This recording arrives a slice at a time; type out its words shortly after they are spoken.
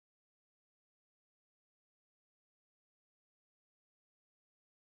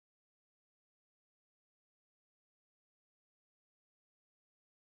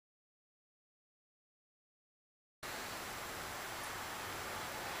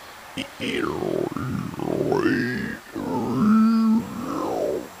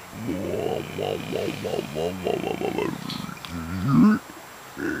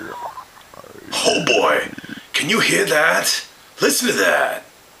Oh boy, can you hear that? Listen to that.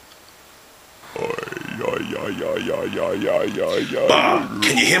 Bob,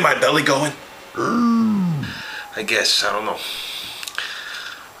 can you hear my belly going? I guess, I don't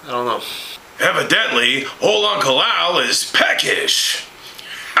know. Evidently, old Uncle Al is peckish.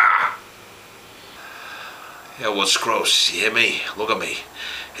 Ha! Yeah, well, it's gross. You hear me? Look at me.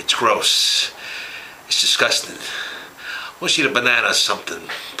 It's gross. It's disgusting. Wish you had a banana or something.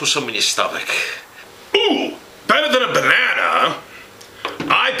 Put some in your stomach. Ooh, better than a banana.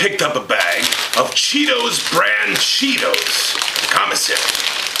 I picked up a bag of Cheetos brand Cheetos. Commissary.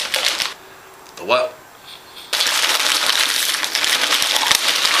 The what?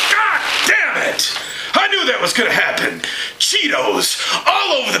 God damn it! I knew that was gonna happen. Cheetos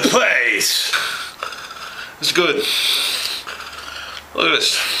all over the place. It's good. Look at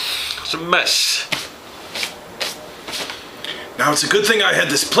this. It's a mess. Now it's a good thing I had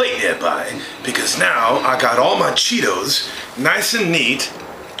this plate nearby, because now I got all my Cheetos nice and neat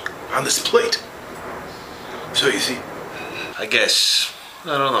on this plate. So easy. I guess.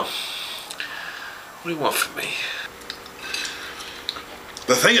 I don't know. What do you want from me?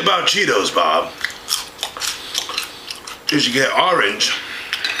 The thing about Cheetos, Bob, is you get orange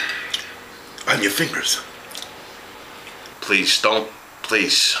on your fingers. Please don't.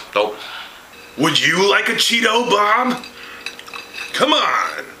 Please don't. Would you like a Cheeto, Bob? Come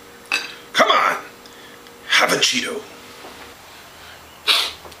on. Come on. Have a Cheeto.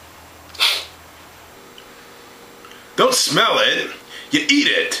 Don't smell it. You eat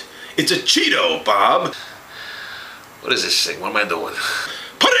it. It's a Cheeto, Bob. What is this thing? What am I doing?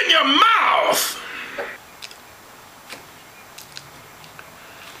 Put it in your mouth.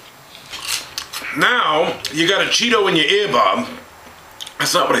 Now, you got a Cheeto in your ear, Bob.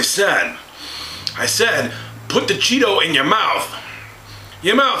 That's not what I said. I said, put the Cheeto in your mouth.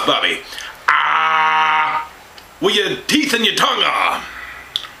 Your mouth, Bobby. Ah! Where your teeth and your tongue are.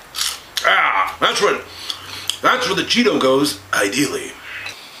 Ah, that's where the Cheeto goes, ideally.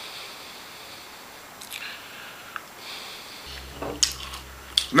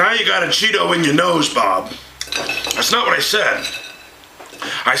 Now you got a Cheeto in your nose, Bob. That's not what I said.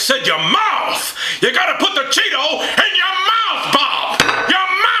 I said your mouth! You gotta put the Cheeto in your mouth, Bob! Your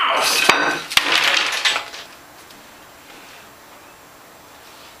mouth!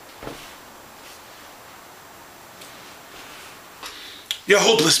 You're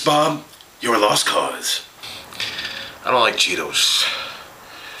hopeless, Bob. You're a lost cause. I don't like Cheetos.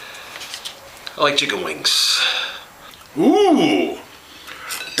 I like chicken wings. Ooh,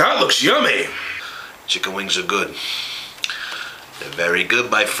 that looks yummy. Chicken wings are good. They're very good,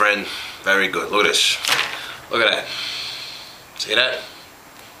 my friend. Very good. Look at this. Look at that. See that?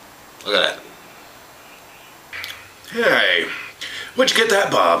 Look at that. Hey, where'd you get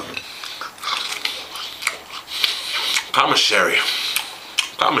that, Bob? Commissary.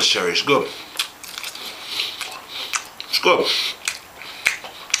 Commissary is good. It's good.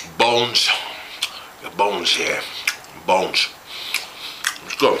 Bones. The bones here. Bones.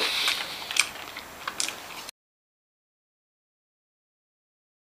 It's good.